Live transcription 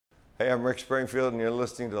Hey, I'm Rick Springfield, and you're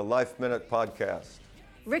listening to the Life Minute Podcast.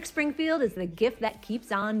 Rick Springfield is the gift that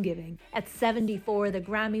keeps on giving. At 74, the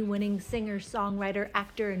Grammy-winning singer, songwriter,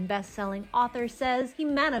 actor, and best-selling author says he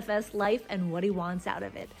manifests life and what he wants out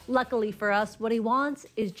of it. Luckily for us, what he wants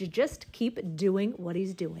is to just keep doing what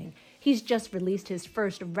he's doing. He's just released his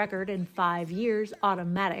first record in 5 years,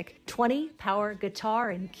 Automatic. 20 power guitar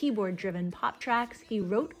and keyboard-driven pop tracks he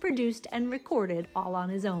wrote, produced, and recorded all on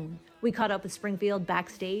his own. We caught up with Springfield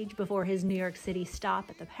backstage before his New York City stop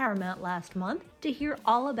at the Paramount last month to hear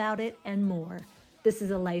all about it and more. This is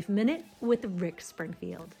a Life Minute with Rick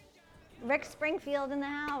Springfield. Rick Springfield in the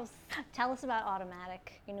house. Tell us about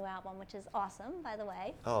Automatic, your new album, which is awesome, by the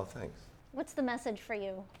way. Oh, thanks. What's the message for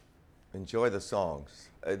you? Enjoy the songs.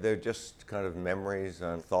 They're just kind of memories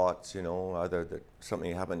and thoughts, either that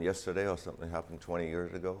something happened yesterday or something happened 20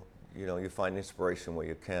 years ago. You find inspiration where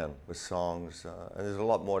you can with songs, and there's a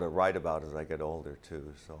lot more to write about as I get older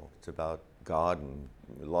too. So it's about God, and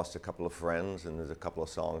we lost a couple of friends, and there's a couple of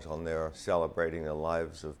songs on there celebrating the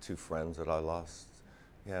lives of two friends that I lost.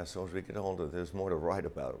 Yeah, so as we get older, there's more to write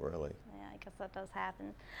about, really. Yeah, I guess that does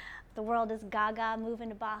happen. The world is gaga moving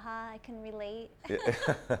to Baja. I can relate.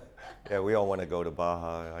 Yeah, we all want to go to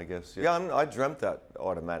Baja, I guess. Yeah, I dreamt that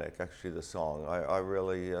Automatic, actually, the song. I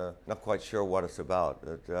really, not quite sure what it's about.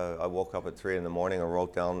 I woke up at 3 in the morning and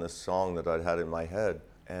wrote down this song that I'd had in my head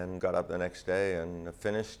and got up the next day and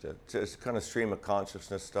finished it. It's kind of stream of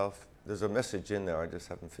consciousness stuff. There's a message in there, I just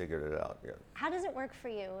haven't figured it out yet. How does it work for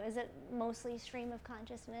you? Is it mostly stream of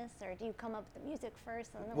consciousness, or do you come up with the music first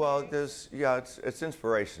and the lyrics? It's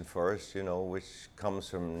inspiration first, which comes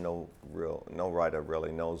from no writer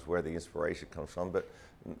really knows where the inspiration comes from, but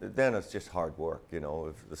then it's just hard work,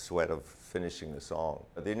 the sweat of finishing the song.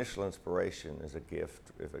 The initial inspiration is a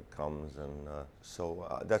gift if it comes, and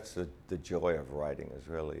so that's the joy of writing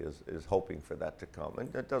is hoping for that to come,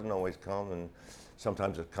 and it doesn't always come, and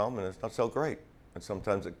sometimes it comes and it's not so great, and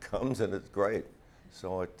sometimes it comes and it's great,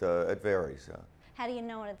 so it varies. How do you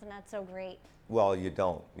know when it's not so great? Well, you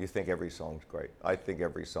don't. You think every song's great. I think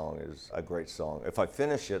every song is a great song. If I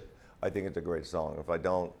finish it, I think it's a great song. If I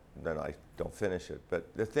don't, then I don't finish it.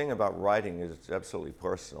 But the thing about writing is it's absolutely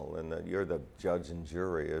personal, and that you're the judge and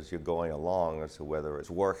jury as you're going along as to whether it's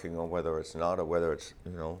working or whether it's not, or whether it's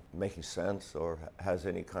making sense or has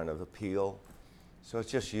any kind of appeal. So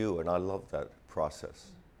it's just you, and I love that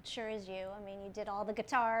process. It sure is you. I mean, you did all the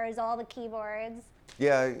guitars, all the keyboards.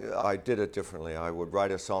 Yeah, I did it differently. I would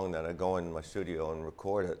write a song, then I'd go in my studio and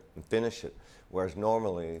record it and finish it. Whereas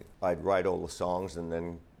normally I'd write all the songs and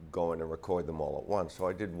then go in and record them all at once. So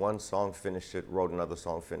I did one song, finished it, wrote another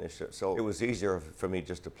song, finished it. So it was easier for me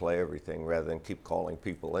just to play everything rather than keep calling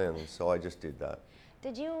people in. So I just did that.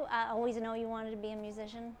 Did you always know you wanted to be a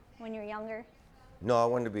musician when you were younger? No, I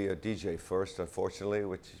wanted to be a DJ first, unfortunately,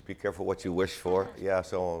 which is be careful what you wish for. Yeah,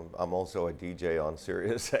 so I'm also a DJ on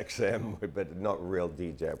SiriusXM, but not a real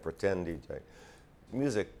DJ, a pretend DJ.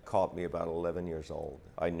 Music caught me about 11 years old.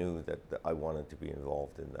 I knew that I wanted to be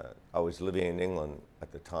involved in that. I was living in England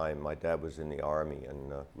at the time. My dad was in the army,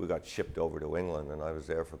 and we got shipped over to England, and I was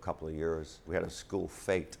there for a couple of years. We had a school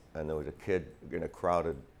fete, and there was a kid in a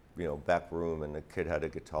crowded back room, and the kid had a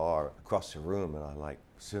guitar across the room, and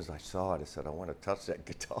as soon as I saw it, I said, I want to touch that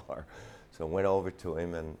guitar. So I went over to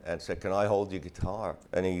him and said, can I hold your guitar?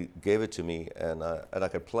 And he gave it to me, and I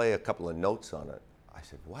could play a couple of notes on it. I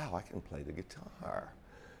said, wow, I can play the guitar.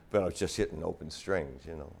 But I was just hitting open strings,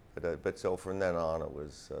 But so from then on, it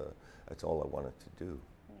was, that's all I wanted to do.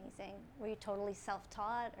 Amazing. Were you totally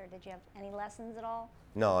self-taught, or did you have any lessons at all?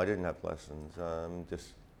 No, I didn't have lessons.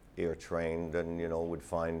 Just ear trained, and would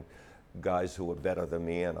find guys who were better than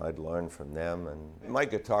me, and I'd learn from them. And my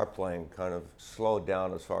guitar playing kind of slowed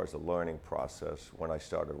down as far as the learning process when I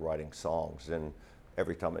started writing songs. And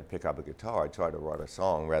every time I'd pick up a guitar, I'd try to write a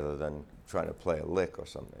song rather than trying to play a lick or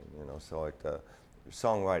something. So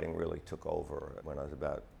songwriting really took over when I was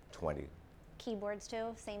about 20. Keyboards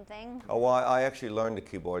too, same thing? Oh, well, I actually learned the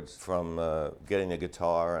keyboards from getting a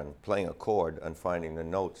guitar and playing a chord and finding the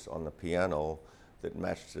notes on the piano that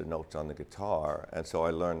matched the notes on the guitar, and so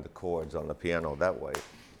I learned the chords on the piano that way.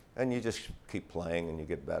 And you just keep playing and you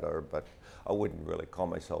get better, but I wouldn't really call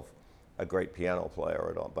myself a great piano player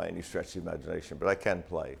at all by any stretch of the imagination, but I can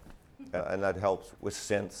play. And that helps with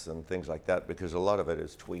synths and things like that, because a lot of it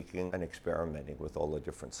is tweaking and experimenting with all the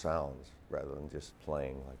different sounds rather than just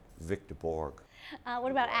playing like Victor Borg.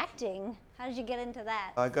 What about acting? How did you get into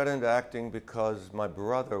that? I got into acting because my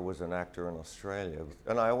brother was an actor in Australia,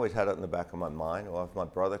 and I always had it in the back of my mind, well, if my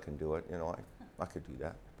brother can do it, I could do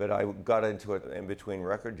that. But I got into it in between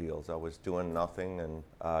record deals. I was doing nothing and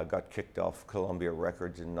got kicked off Columbia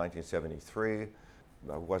Records in 1973.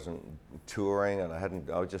 I wasn't touring, and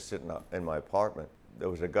I was just sitting up in my apartment. There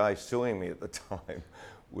was a guy suing me at the time,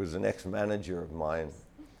 was an ex-manager of mine,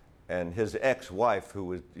 and his ex-wife,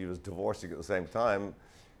 he was divorcing at the same time,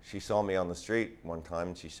 she saw me on the street one time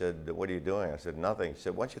and she said, "What are you doing?" I said, "Nothing." She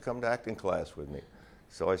said, "Why don't you come to acting class with me?"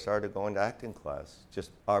 So I started going to acting class, just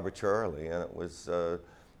arbitrarily, and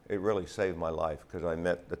it really saved my life because I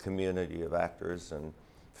met the community of actors and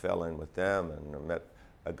fell in with them, and I met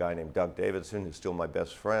a guy named Doug Davidson, who's still my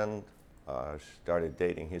best friend. Started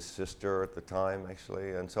dating his sister at the time,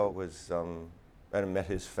 actually, and so it was, and I met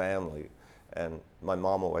his family. And my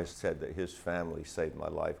mom always said that his family saved my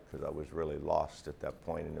life because I was really lost at that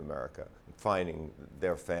point in America. Finding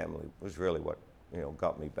their family was really what,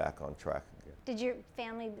 got me back on track again. Did your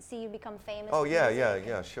family see you become famous? Oh,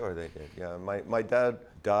 yeah, sure they did. Yeah, my dad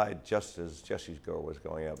died just as Jesse's Girl was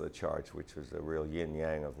going out of the charts, which was a real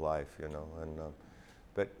yin-yang of life, and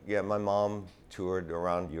but yeah, my mom toured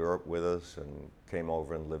around Europe with us and came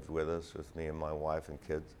over and lived with us, with me and my wife and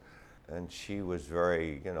kids. And she was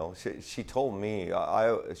very, she told me,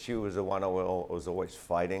 she was the one I was always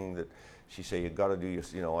fighting. That she said, "You got to do your,"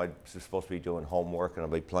 I was supposed to be doing homework and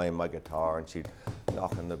I'd be playing my guitar, and she'd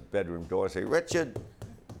knock on the bedroom door and say, "Richard,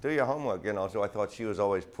 do your homework," So I thought she was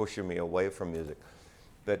always pushing me away from music.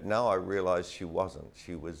 But now I realize she wasn't.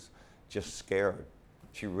 She was just scared.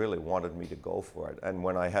 She really wanted me to go for it. And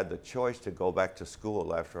when I had the choice to go back to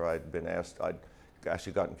school after I'd been asked, I'd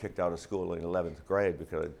actually gotten kicked out of school in 11th grade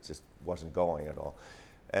because I just wasn't going at all.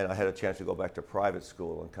 And I had a chance to go back to private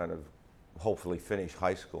school and kind of hopefully finish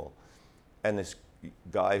high school. And this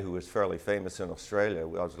guy who was fairly famous in Australia,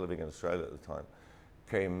 I was living in Australia at the time,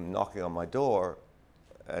 came knocking on my door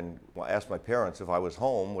and asked my parents if I was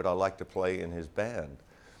home, would I like to play in his band,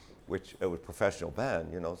 which it was a professional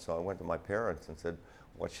band, So I went to my parents and said,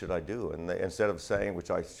 "What should I do?" And they, instead of saying,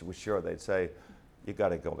 which I was sure they'd say, "You got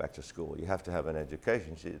to go back to school. You have to have an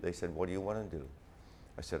education." They said, "What do you want to do?"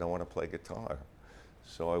 I said, "I want to play guitar."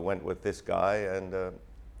 So I went with this guy,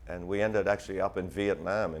 and we ended actually up in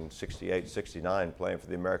Vietnam in '68, '69, playing for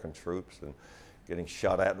the American troops and getting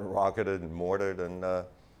shot at and rocketed and mortared.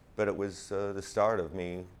 But it was the start of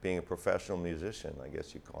me being a professional musician, I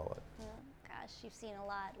guess you'd call it. Oh, gosh, you've seen a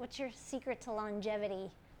lot. What's your secret to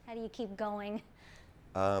longevity? How do you keep going?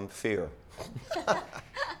 Fear.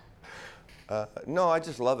 No, I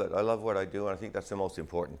just love it. I love what I do, and I think that's the most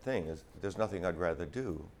important thing. Is there's nothing I'd rather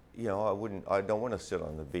do. I don't want to sit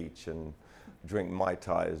on the beach and drink Mai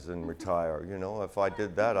Tais and retire. If I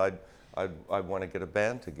did that, I'd want to get a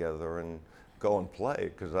band together and go and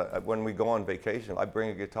play. Because when we go on vacation, I bring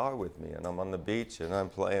a guitar with me, and I'm on the beach and I'm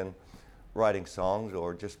playing, writing songs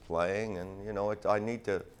or just playing. And I need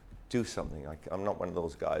to do something. I'm not one of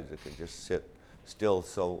those guys that can just sit still.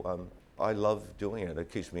 So I love doing it.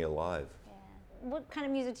 It keeps me alive. What kind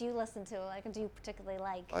of music do you listen to? Do you particularly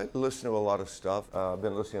like? I listen to a lot of stuff. I've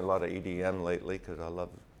been listening to a lot of EDM lately because I love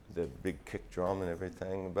the big kick drum and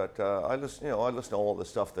everything. But I listen to all the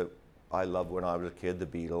stuff that I loved when I was a kid, the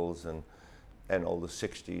Beatles and all the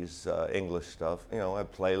 '60s English stuff. I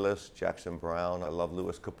have playlists, Jackson Browne. I love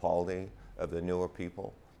Louis Capaldi, of the newer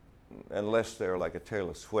people. Unless they're like a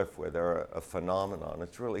Taylor Swift, where they're a phenomenon,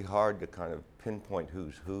 it's really hard to kind of pinpoint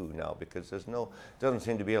who's who now, because doesn't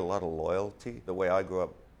seem to be a lot of loyalty. The way I grew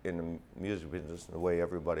up in the music business and the way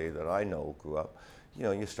everybody that I know grew up,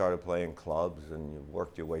 you started playing clubs and you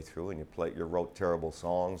worked your way through and you wrote terrible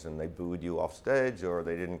songs and they booed you off stage or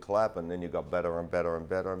they didn't clap, and then you got better and better and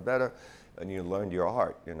better and better, and you learned your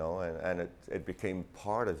art, and it became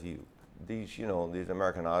part of you. These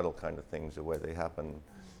American Idol kind of things, the way they happen,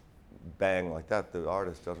 bang like that, the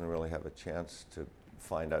artist doesn't really have a chance to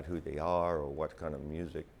find out who they are or what kind of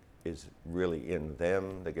music is really in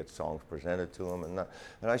them. They get songs presented to them,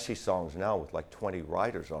 and I see songs now with like 20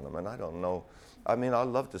 writers on them, and I don't know. I mean, I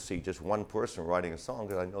love to see just one person writing a song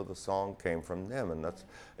because I know the song came from them, and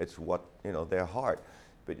it's what their heart.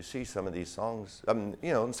 But you see some of these songs, and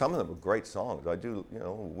some of them are great songs.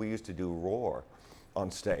 We used to do Roar on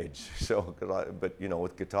stage, but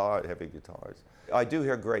with heavy guitars. I do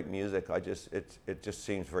hear great music. It just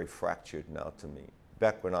seems very fractured now to me.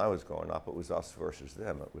 Back when I was growing up, it was us versus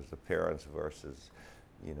them. It was the parents versus,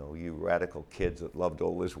 you radical kids that loved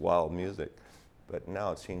all this wild music. But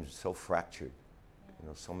now it seems so fractured.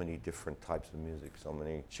 So many different types of music, so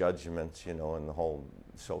many judgments, and the whole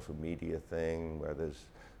social media thing where there's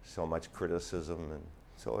so much criticism, and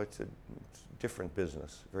so it's a different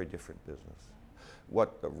business, very different business.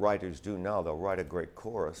 What the writers do now, they'll write a great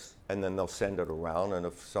chorus and then they'll send it around, and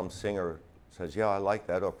if some singer says, "Yeah, I like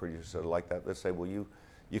that," or producer like that, they'll say, "Well,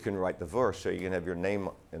 you you can write the verse so you can have your name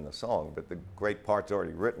in the song, but the great part's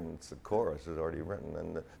already written. It's the chorus is already written.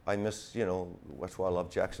 And I miss, that's why I love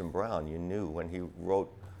Jackson Browne. You knew when he wrote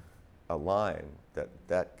a line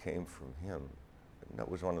that came from him. And that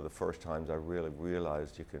was one of the first times I really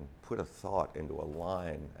realized you can put a thought into a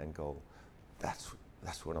line and go, that's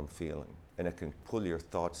what I'm feeling. And it can pull your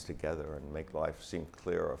thoughts together and make life seem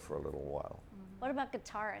clearer for a little while. What about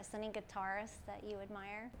guitarists? Any guitarists that you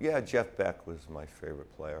admire? Yeah, Jeff Beck was my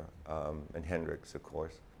favorite player, and Hendrix, of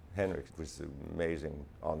course. Hendrix was amazing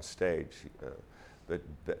on stage, but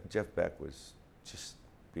Jeff Beck was just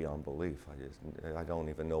beyond belief. I don't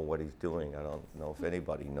even know what he's doing. I don't know if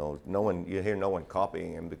anybody knows. You hear no one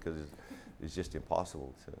copying him because it's just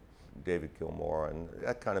impossible to. David Gilmour and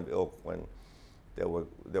that kind of ilk when there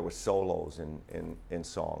were solos in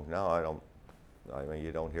songs. Now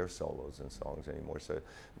you don't hear solos in songs anymore, so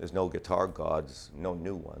there's no guitar gods, no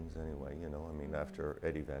new ones anyway, after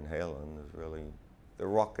Eddie Van Halen, the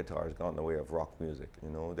rock guitar has gone the way of rock music,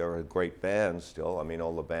 There are great bands still.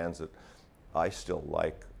 All the bands that I still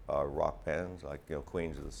like are rock bands, like,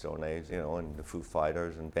 Queens of the Stone Age, and the Foo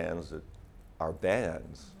Fighters, and bands that are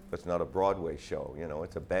bands. It's not a Broadway show,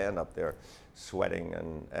 it's a band up there sweating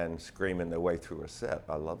and screaming their way through a set.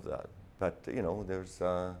 I love that. But,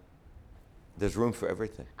 there's room for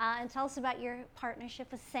everything. And tell us about your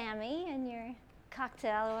partnership with Sammy and your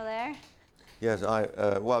cocktail over there. Yes,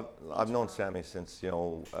 I've known Sammy since,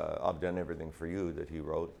 I've Done Everything for You that he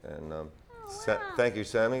wrote. And thank you,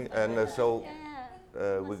 Sammy. And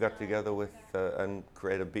we got together with and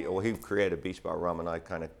created he created Beach Bar Rum, and I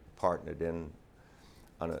kind of partnered in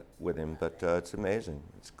on it with him. But it's amazing.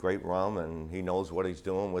 It's great rum, and he knows what he's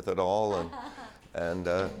doing with it all. And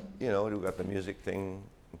we've got the music thing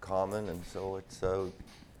in common, and so it's a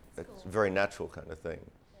very natural kind of thing.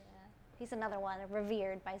 He's another one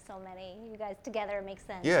revered by so many. You guys together make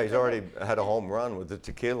sense. Yeah, he's already had a home run with the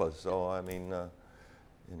tequila, so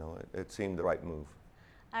it seemed the right move.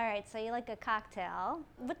 All right, so you like a cocktail.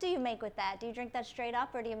 What do you make with that? Do you drink that straight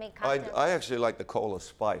up, or do you make cocktails? I actually like the Cola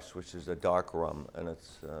Spice, which is a dark rum, and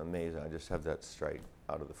it's amazing. I just have that straight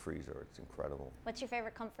out of the freezer. It's incredible. What's your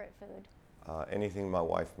favorite comfort food? Anything my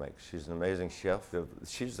wife makes. She's an amazing chef.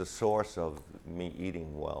 She's the source of me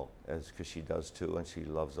eating well, because she does too, and she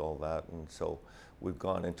loves all that. And so we've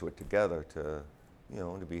gone into it together to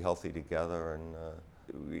be healthy together, and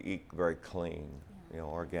we eat very clean,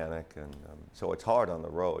 organic. And so it's hard on the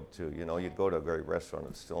road too. You go to a great restaurant,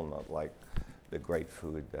 it's still not like the great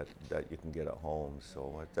food that you can get at home.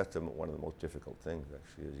 So that's one of the most difficult things,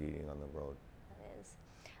 actually, is eating on the road.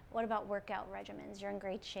 What about workout regimens? You're in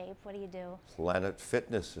great shape. What do you do? Planet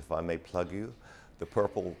Fitness, if I may plug you, the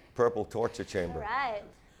purple torture chamber. All right.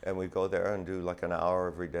 And we go there and do like an hour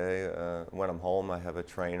every day. When I'm home, I have a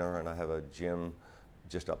trainer and I have a gym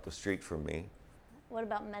just up the street from me. What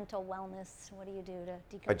about mental wellness? What do you do to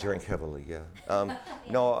decompress? I drink heavily, yeah.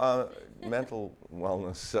 Mental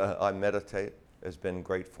wellness, I meditate. Has been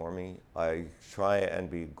great for me. I try and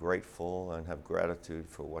be grateful and have gratitude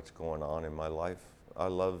for what's going on in my life. I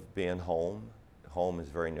love being home. Home is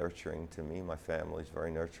very nurturing to me. My family's very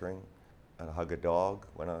nurturing. And I hug a dog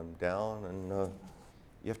when I'm down, and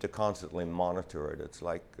you have to constantly monitor it. It's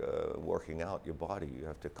like working out your body. You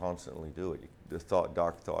have to constantly do it. The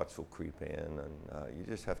dark thoughts will creep in, and you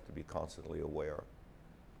just have to be constantly aware.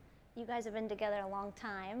 You guys have been together a long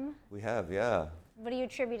time. We have, yeah. What do you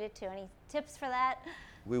attribute it to? Any tips for that?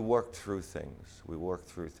 We worked through things.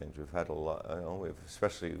 We've had a lot,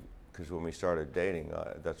 especially because when we started dating,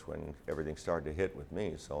 that's when everything started to hit with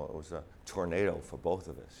me. So it was a tornado for both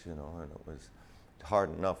of us, and it was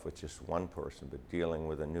hard enough with just one person, but dealing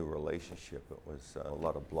with a new relationship, it was a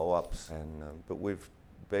lot of blow-ups. But we've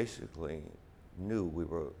basically knew we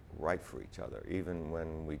were right for each other, even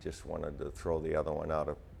when we just wanted to throw the other one out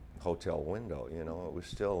a hotel window. It was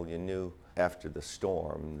still, you knew after the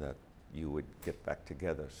storm that you would get back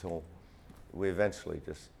together. So we eventually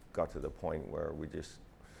just got to the point where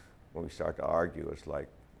when we start to argue, it's like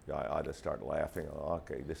I just start laughing. Oh,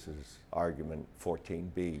 okay, this is argument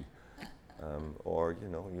 14B, or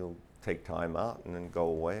you'll take time out and then go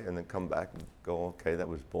away and then come back and go, okay, that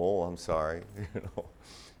was bull. I'm sorry.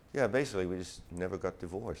 Yeah, basically we just never got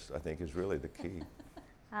divorced, I think, is really the key.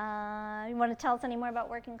 You want to tell us any more about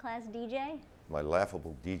Working Class DJ? My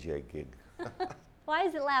laughable DJ gig. Why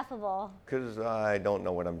is it laughable? Because I don't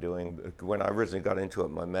know what I'm doing. When I originally got into it,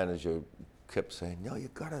 my manager kept saying, no, you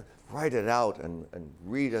gotta write it out and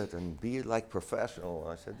read it and be like professional.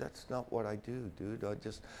 And I said, that's not what I do, dude. I'm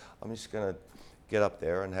just gonna get up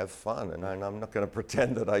there and have fun, and I'm not gonna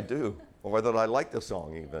pretend that I do, or that I like the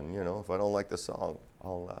song even. If I don't like the song,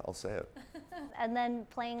 I'll say it. And then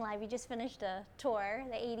playing live, you just finished a tour,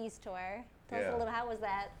 the 80s tour. Tell us a little bit, how was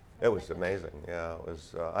that? It was amazing, yeah. It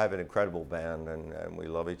was. I have an incredible band, and we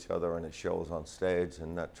love each other, and it shows on stage,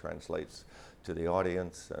 and that translates to the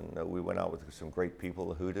audience. And we went out with some great people,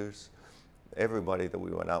 the Hooters. Everybody that we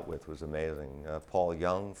went out with was amazing. Paul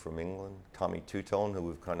Young from England, Tommy Tutone, who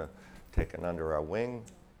we've kind of taken under our wing,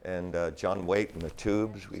 and John Waite and the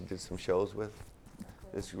Tubes we did some shows with.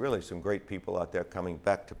 There's really some great people out there coming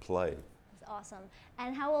back to play. That's awesome.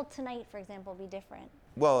 And how will tonight, for example, be different?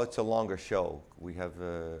 Well, it's a longer show. We have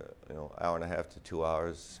hour and a half to 2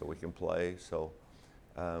 hours so we can play. So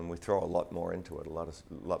we throw a lot more into it, a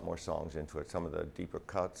lot more songs into it. Some of the deeper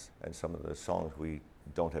cuts and some of the songs we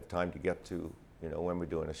don't have time to get to, when we're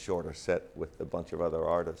doing a shorter set with a bunch of other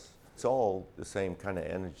artists. It's all the same kind of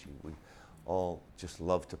energy. We all just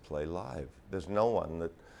love to play live. There's no one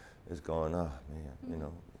that is going, oh man,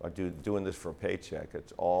 I'm doing this for a paycheck.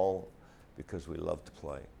 It's all because we love to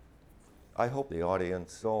play. I hope the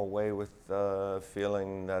audience go away with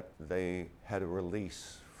feeling that they had a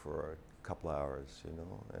release for a couple hours,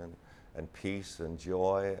 and peace and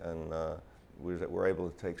joy, and we were able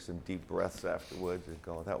to take some deep breaths afterwards and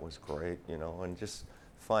go, that was great, and just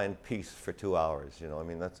find peace for 2 hours.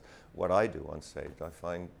 That's what I do on stage. I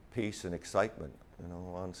find peace and excitement,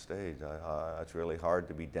 on stage. It's really hard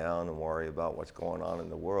to be down and worry about what's going on in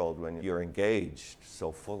the world when you're engaged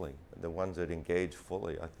so fully. The ones that engage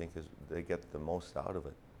fully, I think, they get the most out of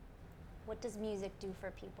it. What does music do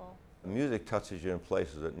for people? Music touches you in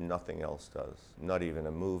places that nothing else does. Not even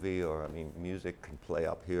a movie, music can play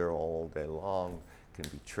up here all day long, can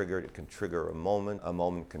be triggered, it can trigger a moment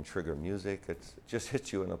can trigger music. It just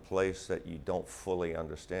hits you in a place that you don't fully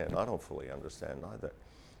understand. I don't fully understand either.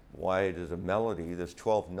 Why does a melody, there's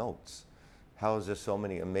 12 notes. How is there so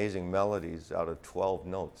many amazing melodies out of 12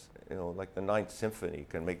 notes? Like the Ninth Symphony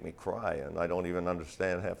can make me cry and I don't even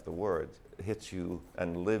understand half the words. It hits you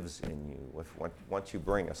and lives in you. Once you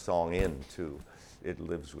bring a song in too, it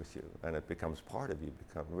lives with you and it becomes part of you,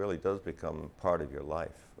 really does become part of your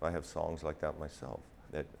life. I have songs like that myself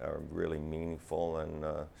that are really meaningful and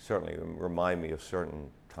certainly remind me of certain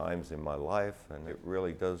times in my life, and it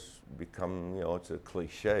really does become, it's a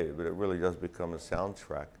cliche, but it really does become a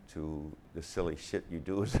soundtrack to the silly shit you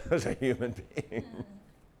do as a human being.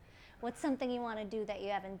 What's something you want to do that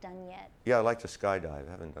you haven't done yet? Yeah, I like to skydive. I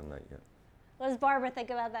haven't done that yet. What does Barbara think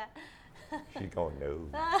about that? She's going, no.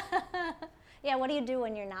 Yeah, what do you do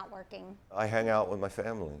when you're not working? I hang out with my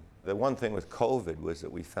family. The one thing with COVID was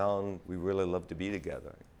that we found we really loved to be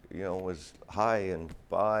together. It was high and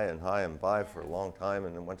by for a long time,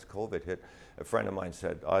 and then once COVID hit, a friend of mine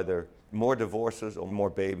said either more divorces or more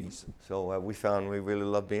babies. So we found we really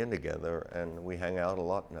love being together, and we hang out a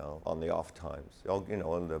lot now on the off times.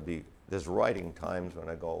 There's writing times when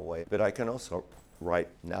I go away, but I can also write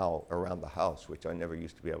now around the house, which I never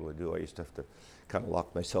used to be able to do. I used to have to kind of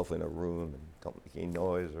lock myself in a room and don't make any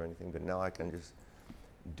noise or anything, but now I can just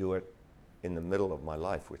do it in the middle of my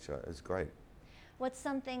life, which is great. What's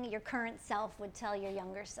something your current self would tell your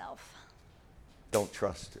younger self? Don't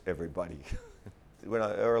trust everybody.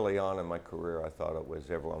 Early on in my career, I thought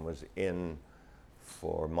everyone was in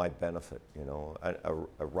for my benefit.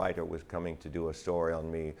 A writer was coming to do a story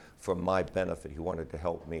on me for my benefit. He wanted to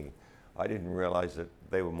help me. I didn't realize that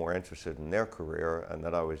they were more interested in their career and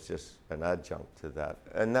that I was just an adjunct to that.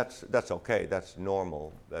 And that's okay, that's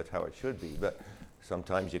normal, that's how it should be. But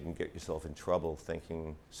sometimes you can get yourself in trouble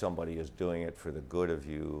thinking somebody is doing it for the good of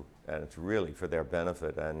you and it's really for their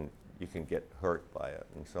benefit, and you can get hurt by it.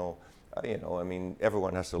 And so,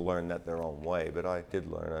 everyone has to learn that their own way, but I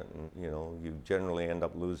did learn it. And, you generally end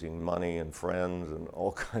up losing money and friends and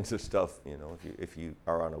all kinds of stuff, if you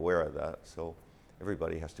are unaware of that. So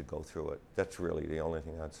everybody has to go through it. That's really the only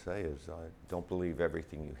thing I'd say is don't believe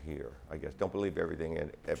everything you hear, I guess. Don't believe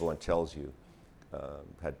everything everyone tells you.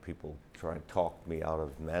 Had people try and talk me out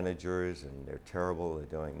of managers, and they're terrible, they're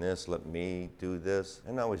doing this, let me do this.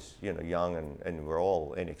 And I was, young and we're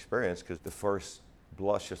all inexperienced, because the first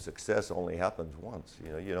blush of success only happens once.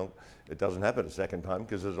 It doesn't happen a second time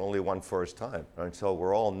because there's only one first time. And so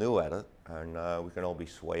we're all new at it, and we can all be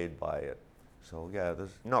swayed by it. So yeah,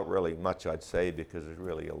 there's not really much I'd say, because it's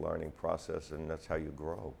really a learning process, and that's how you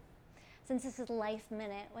grow. Since this is Life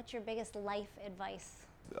Minute, what's your biggest life advice?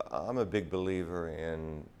 I'm a big believer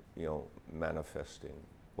in, manifesting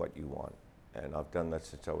what you want. And I've done that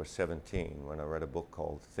since I was 17, when I read a book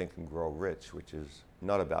called Think and Grow Rich, which is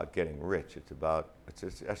not about getting rich.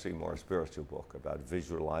 It's actually more a spiritual book about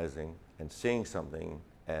visualizing and seeing something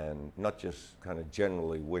and not just kind of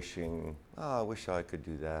generally wishing, oh, I wish I could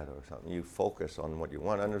do that or something. You focus on what you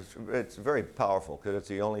want, and it's very powerful because it's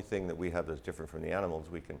the only thing that we have that's different from the animals.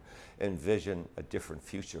 We can envision a different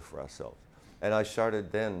future for ourselves. And I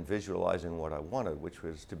started then visualizing what I wanted, which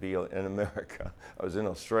was to be in America. I was in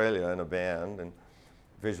Australia in a band and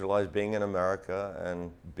visualized being in America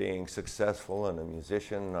and being successful and a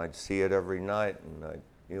musician. And I'd see it every night and I'd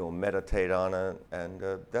meditate on it, and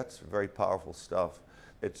that's very powerful stuff.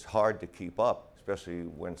 It's hard to keep up, especially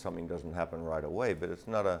when something doesn't happen right away, but it's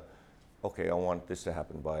not okay, I want this to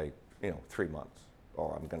happen by 3 months,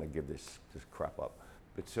 or I'm going to give this crap up.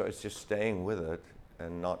 But so it's just staying with it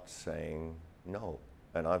and not saying no.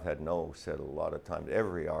 And I've had no said a lot of times.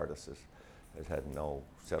 Every artist has had no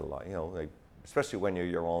said a lot. Especially when you're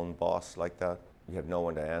your own boss like that, you have no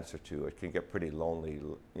one to answer to. It can get pretty lonely,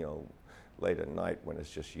 late at night when it's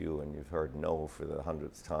just you and you've heard no for the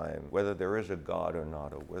 100th time. Whether there is a God or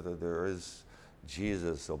not, or whether there is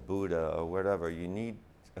Jesus or Buddha or whatever, you need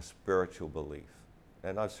a spiritual belief.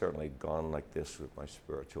 And I've certainly gone like this with my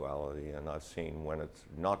spirituality, and I've seen when it's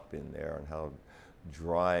not been there and how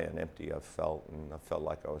dry and empty I've felt, and I felt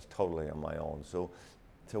like I was totally on my own. So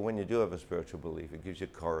when you do have a spiritual belief, it gives you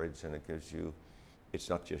courage, and it's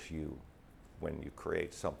not just you when you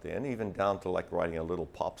create something, and even down to like writing a little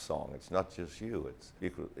pop song. It's not just you. It's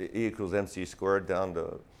E equals MC squared down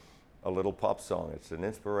to a little pop song. It's an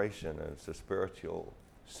inspiration, and it's a spiritual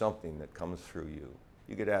something that comes through you.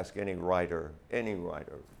 You could ask any writer,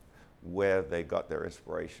 where they got their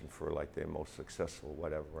inspiration for like their most successful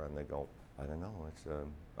whatever, and they go, I don't know.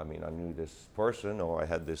 I knew this person, or I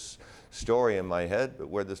had this story in my head, but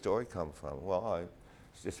where'd the story come from? Well,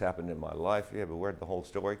 this happened in my life, yeah, but where'd the whole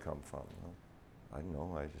story come from? Well, I don't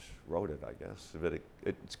know, I just wrote it, I guess. But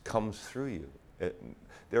it comes through you.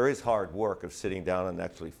 There is hard work of sitting down and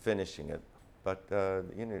actually finishing it, but the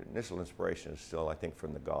initial inspiration is still, I think,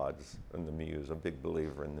 from the gods and the muse. I'm a big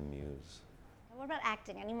believer in the muse. What about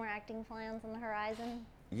acting? Any more acting plans on the horizon?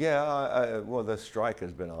 Yeah, well, the strike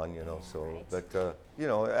has been on, so, right.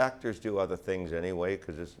 but, actors do other things anyway,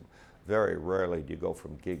 because it's very rarely do you go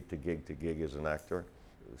from gig to gig to gig as an actor.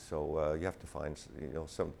 So you have to find,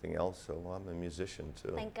 something else. So I'm a musician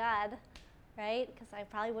too. Thank God, right? Because I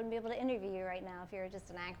probably wouldn't be able to interview you right now if you were just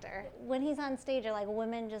an actor. When he's on stage, are like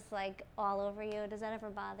women just like all over you? Does that ever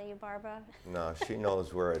bother you, Barbara? No, she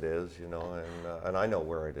knows where it is, and I know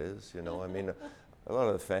where it is, I mean, a lot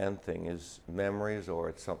of the fan thing is memories, or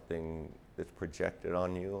it's something that's projected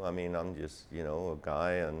on you. I mean, I'm just, a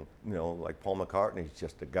guy, and, like Paul McCartney's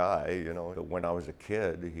just a guy, But when I was a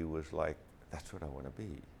kid, he was like, that's what I want to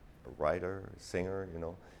be, a writer, a singer,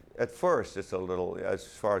 At first, it's a little, as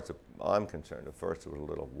far as I'm concerned, at first it was a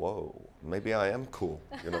little, whoa, maybe I am cool,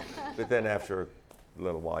 But then after a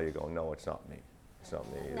little while, you go, no, it's not me. It's not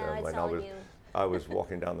me. No, it's all you. I was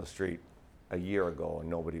walking down the street a year ago and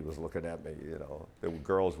nobody was looking at me, The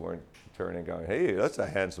girls weren't turning going, hey, that's a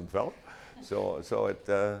handsome fella. So it,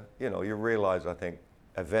 you realize, I think,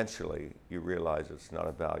 eventually you realize it's not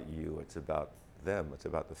about you, it's about them, it's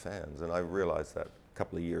about the fans. And I realized that a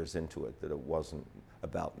couple of years into it, that it wasn't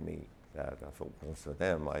about me, that if it was for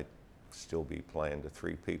them, I'd still be playing to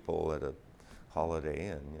 3 people at a Holiday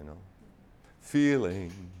Inn,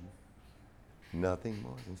 Feeling, nothing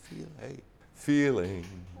more than feel, hey, feeling,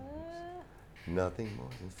 nothing more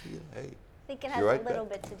than feel, hey. I think it has a little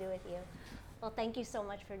bit to do with you. Well, thank you so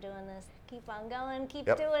much for doing this. Keep on going, keep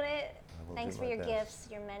doing it. Thanks for your gifts,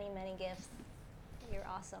 your many, many gifts. You're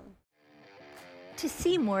awesome. To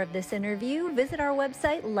see more of this interview, visit our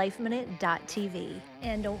website, lifeminute.tv.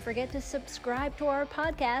 And don't forget to subscribe to our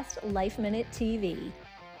podcast, Life Minute TV.